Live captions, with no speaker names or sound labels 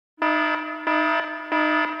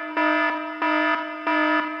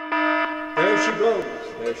she blows.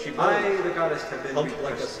 There she blows. I, the goddess, have been Pumped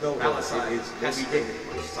like a snow Palisade is every day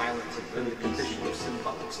by silence and the condition of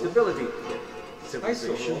symbolic stability.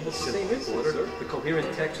 Civilization, almost the simple same instance, order, sir. the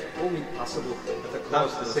coherent text only possible at the Not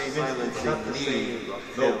cost the of same silence instance, not the same.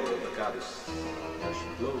 No, No. the goddess. Now she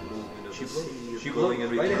blows, movement of She the blows. sea, She blowing blows.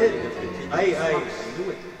 and Right returning ahead. of continuous Aye. flux. I knew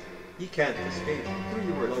it. He can't escape.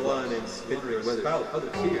 Three words. Blow on and spit her Whether spout.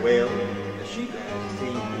 others here. Whale. The sheep. See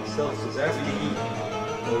himself as after ye.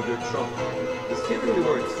 Know your trump. Is hearing the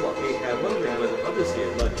word flux. They have Wondering whether others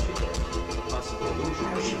here. blood. Possible illusion.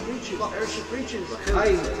 There she preaches. There she preaches. Rachel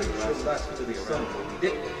I said teach last the last to to the the sun. sun.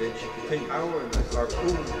 Dick, then she continued. Power and the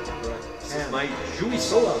harpoon. This is my Jewish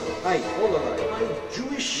soul. soul. Aye, all alive. My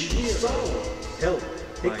Jewish soul. Hell.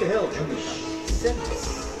 Take the hell, Jewish.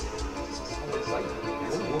 sense.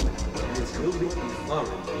 One woman is completely foreign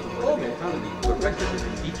to Oh, the man. economy, corrected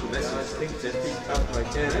and equal I message. think that they count my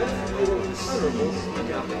can. Honorable.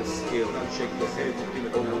 Economic scale. Not shake the head.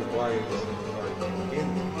 Over wires. In.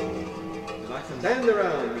 Stand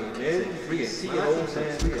around me, men. Free See and an old free.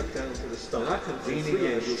 man cut down to the stump, leaning Free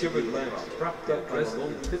in and shivered free. lamps, propped up on Dressed a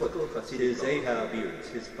lone in typical foot. Hasidic His garb. Ahab ears,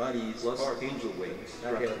 his body's Plus spark. angel wings I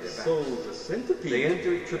strapped to have their back. souls a centipede. They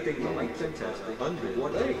enter tripping the light fantastic, 100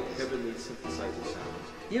 one legs. heavenly synthesizer sounds.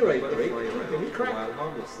 Ear I Butterfly break, around, and he crack. while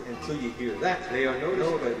harmlessly. Until you hear that, They are noticed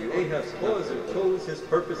know by that the Ahab's audience. paws or toes his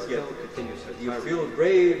purpose yet. Raquel continues her You tirade. feel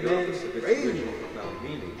brave, men, Regardless of its brave. original profound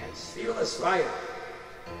meaning. Feel the fire.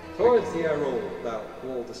 Towards the arrow, thou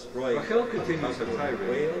all destroying. Rachel continues her Whale.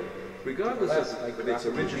 tirade. Regardless Last of like its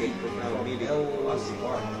original profound meaning, Hell's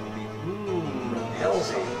heart.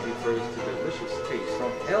 Hell's Elsa heart. refers to delicious taste.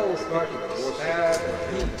 From hell's heart, More sad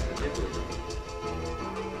sad and and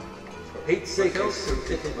for hate's sake, I Rachel still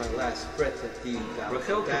take my last breath at thee, thou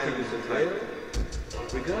Rachel damned continues her whale.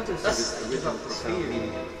 tirade. Regardless of Thus its I give original up the profound sphere.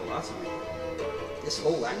 meaning and philosophy, This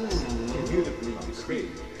whole act, immutably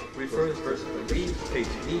decreed, refers to the taste,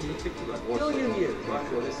 particular million years morsel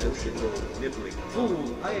before this ocean sensible, nibbling.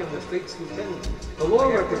 Fool, I am the fate's lieutenant. The law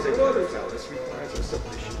represents orders. requires a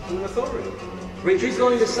submission. To an authority. She's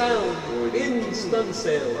going to sound. In stun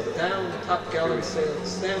sail, down top gallant sail.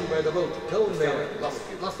 Stand by the boat. Helm there.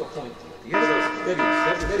 Luff a point. Steady,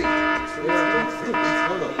 steady. There are no fruits.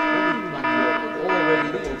 Hold up. Black water.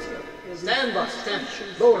 Already the boat. Stand by. Stand.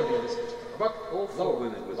 Lower the other. Buck. All Four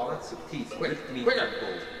forward. women with lots of teeth Quick, lift meat quicker. from the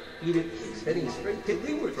bowl. Eat it. Heading straight to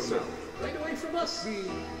leeward from from mouth. right away from us.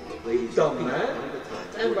 Ladies Dumb repeat man. one at a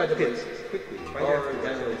time. Stand by the Pit, braces. quickly, right Bar after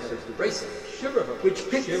down. Rachel says the Brace it. Shiver her. Which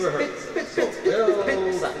pits? Shiver her. Pits. Well,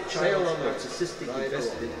 Pits. the Sail child on starts the assisting Right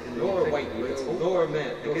invested in the nor effect white of its whale, own nor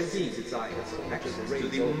man, nor against sea. these its eye has full access to Raise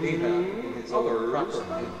the old Ahab in his own others.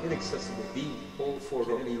 proper and inaccessible being. All four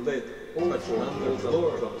Can any lead All touch four on the rows of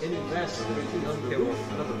floor? drums. Any mass breaking on the There roof?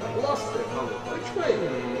 was another night. Lost it. Which way?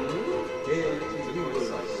 Yeah, to leeward,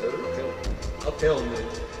 sir. Uphill, men.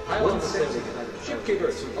 I One want to sex sail. is Ship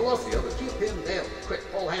keepers, aloft the other. Keep him down. Quick,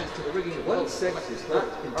 all hands to the rigging. One Well, sex is not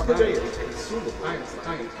entirely entirely consumable.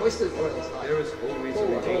 Iron, hoisted royals high. There is always a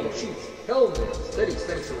Forward, all remaining sheets. Helm there. Steady,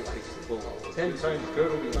 steady for life. full. 10 times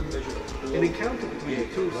girdle the unmeasured. An encounter between the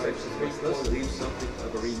two sexes must thus leave something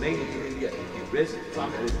of a remaining, a residue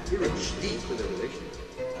that is irritating for the relationship.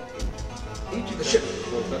 Each of The them ship,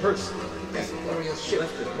 will the hearse, that glorious ship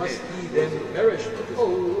must be then perished.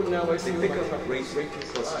 Oh, now I They feel pick my up topmost great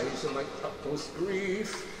greatness rise in my topmost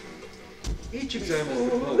grief. Each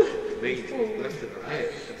examines the cloak remained left in her hand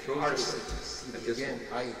and throws it away. At this Again,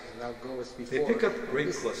 moment, I now go as before. they pick up grape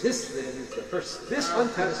this, clusters. this then is the first. This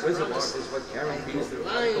untapped reservoir is what guarantees their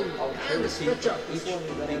line and alterity stretch out each before me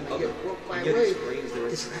that I the may other, get broke my and yet way. explains their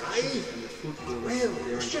Is attraction I? and the fruitfulness Well, of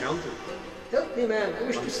their the ship. encounter. Help me, man. I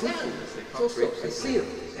wish to stand. Unfruitfulness, they So, pop grapes I into see them.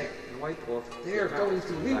 their neck and wipe off They are their going mouths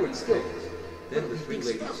to with leeward black still. eggs. Then the three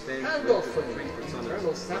ladies stand Hand left off of from the me. three personas.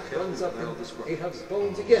 Colonel Snap Rachel runs up now and described. Ahab's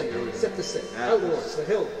bones again. Set the set. Outwards, the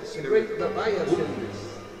hill, the great Leviathan.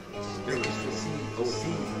 The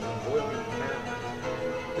sea, boiling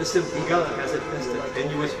pan. The simple God has invested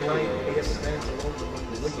tenuous Kind, kind he has stands alone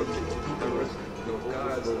among the wicked. Keepers, No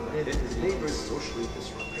gods, no men, his neighbors, socially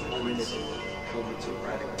disrupting elements, elements of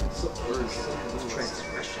radical subversion,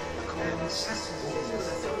 transgression, and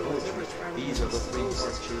poetry. These are the three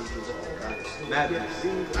part changes of the goddess. Madness,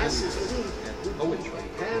 Glasses holiness, and poetry.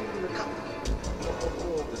 Hand in the cup.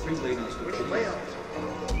 The three ladies were Well,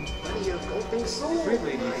 plenty of gulping soul. three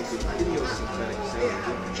ladies with idiosyncratic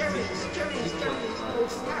sound. Cherries, no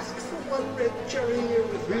flasks for one red cherry here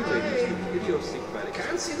with Three ladies mine. with idiosyncratic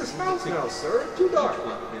Can't see the spout now, sir. Too dark.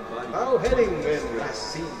 embodied How heading, men? last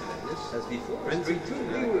seen madness As before, frenzied straight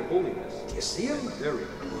to to leeward. holiness. You see him? Very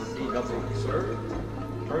See nothing, sir.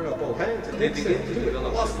 turn up both hands and They mix begin it. to Do it.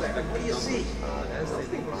 develop What's their that? What do you see? But as they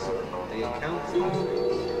begin, they encounter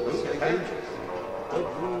those like angels. The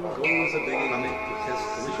moon goes a big Coming to test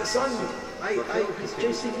the collision. sun. He's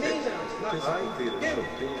chasing me now. It's not I. Him.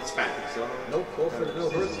 Spanish. No profit, no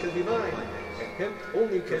hurts can be mine. And him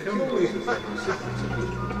only can kill me. Like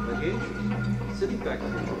the angels. Sitting back to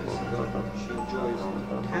enjoy a cigar, she enjoys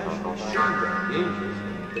casually shooting down the angels,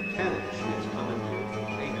 the cannon she has commandeered from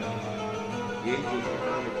Canaan. The angels are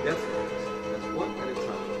armed death rays, as one at a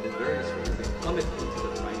time, and in various ways they plummet into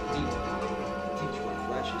the tiny deep. Each one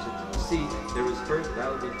flashes into the sea, there is heard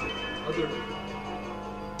loudly other.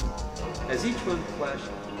 As each one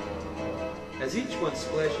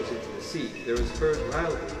splashes into the sea, there is heard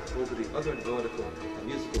loudly over the other nautical and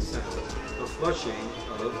musical sounds the flushing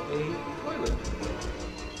of a toilet.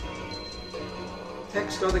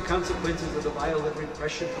 Text are the consequences of the violent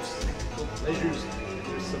repression of sexual pleasures and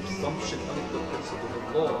their subsumption under the principle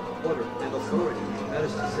of law, order, and authority, that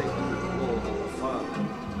is to say, under the law of the Father.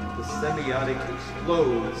 The semiotic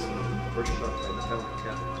explodes, first shot by the Talmud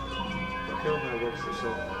Catholic. Rachel now works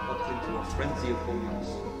herself up into a frenzy of holiness.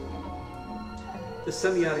 The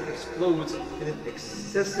semiotic explodes in an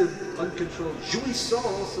excessive, uncontrolled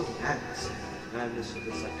jouissance of madness. Madness of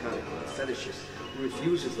the psychotic or the fetishist who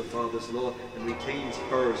refuses the Father's law and retains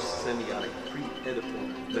her semiotic,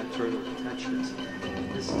 pre-Oedipal maternal attachments.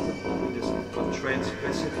 This is the holiness of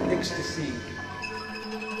transgressive ecstasy.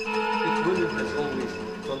 If women has always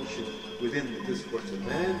functioned within the discourse of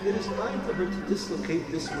man, it is time for her to dislocate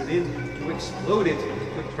this within, to explode it,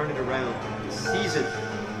 to turn it around, to seize it,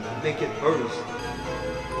 to make it hers,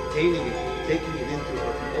 obtaining it, taking it into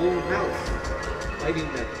her own mouth, biting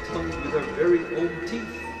that tongue with her very own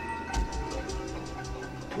teeth,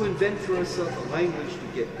 to invent for herself a language to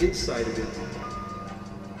get inside of it.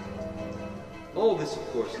 All this, of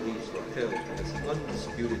course, leaves Rachel as an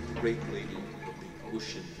undisputed great lady of the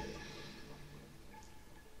ocean.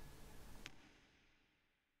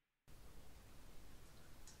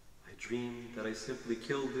 I dreamed that I simply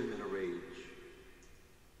killed him in a rage.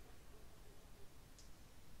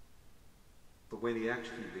 But when he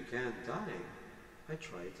actually began dying, I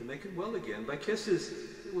tried to make him well again by kisses.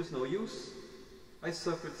 It was no use. I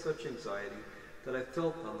suffered such anxiety that I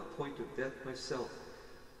felt on the point of death myself,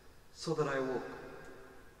 so that I awoke.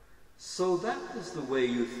 So that is the way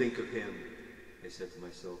you think of him, I said to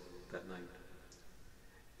myself that night.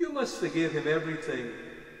 You must forgive him everything.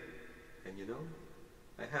 And you know,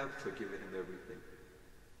 I have forgiven him everything.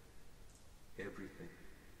 Everything.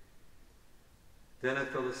 Then I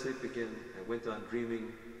fell asleep again. I went on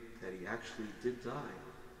dreaming that he actually did die.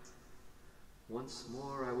 Once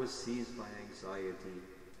more I was seized by anxiety.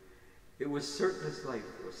 It was certain as life,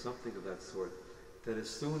 or something of that sort, that as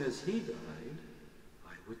soon as he died,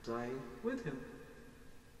 I would die with him.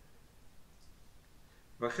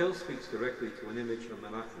 Rachel speaks directly to an image of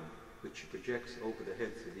Menachem, which she projects over the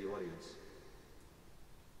heads of the audience.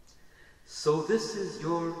 So this is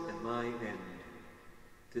your and my end.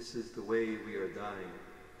 This is the way we are dying.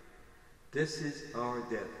 This is our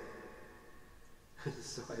death.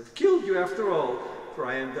 So I have killed you after all, for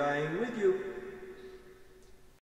I am dying with you.